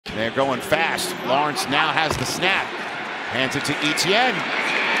They're going fast. Lawrence now has the snap. Hands it to Etienne.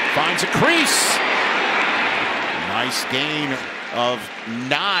 Finds a crease. Nice gain of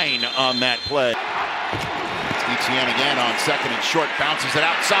 9 on that play. It's Etienne again on second and short. Bounces it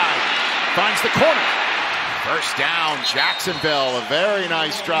outside. Finds the corner. First down, Jacksonville. A very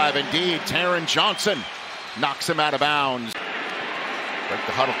nice drive indeed. Taron Johnson knocks him out of bounds. Break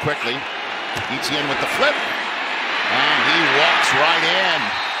the huddle quickly. Etienne with the flip. And he walks right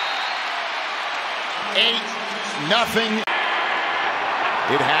in. 8-0.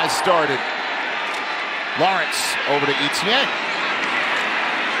 It has started. Lawrence over to Etienne.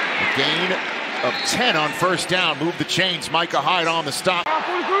 A gain of 10 on first down. Move the chains. Micah Hyde on the stop.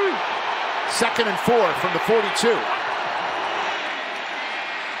 2nd and 4 from the 42.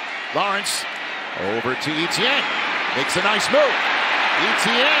 Lawrence over to Etienne. Makes a nice move.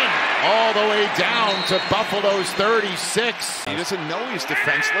 Etienne all the way down to Buffalo's 36. He doesn't know he's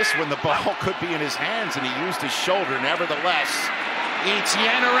defenseless when the ball could be in his hands, and he used his shoulder nevertheless.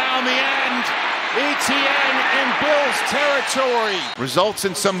 Etienne around the end. Etienne in Bills territory. Results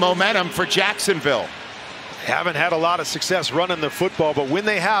in some momentum for Jacksonville. Haven't had a lot of success running the football, but when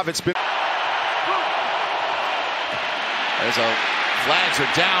they have, it's been... As flags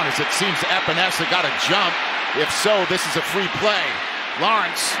are down, as it seems Epinesa got a jump. If so, this is a free play.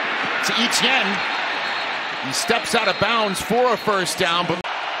 Lawrence to Etienne. He steps out of bounds for a first down, but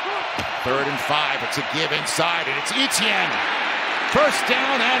 3rd and 5. It's a give inside, and it's Etienne. First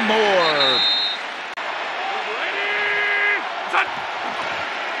down and more.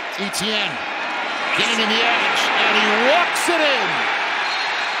 Etienne gaining the edge, and he walks it in.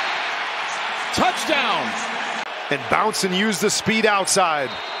 Touchdown. And bounce and use the speed outside.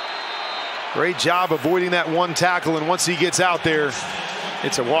 Great job avoiding that one tackle, and once he gets out there,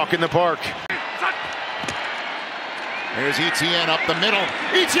 it's a walk in the park. Here's Etienne up the middle.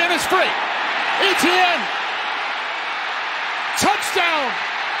 Etienne is free. Etienne! Touchdown!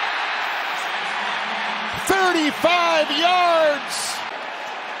 35 yards!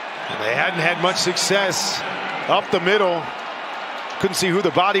 They hadn't had much success up the middle. Couldn't see who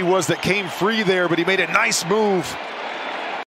the body was that came free there, but he made a nice move.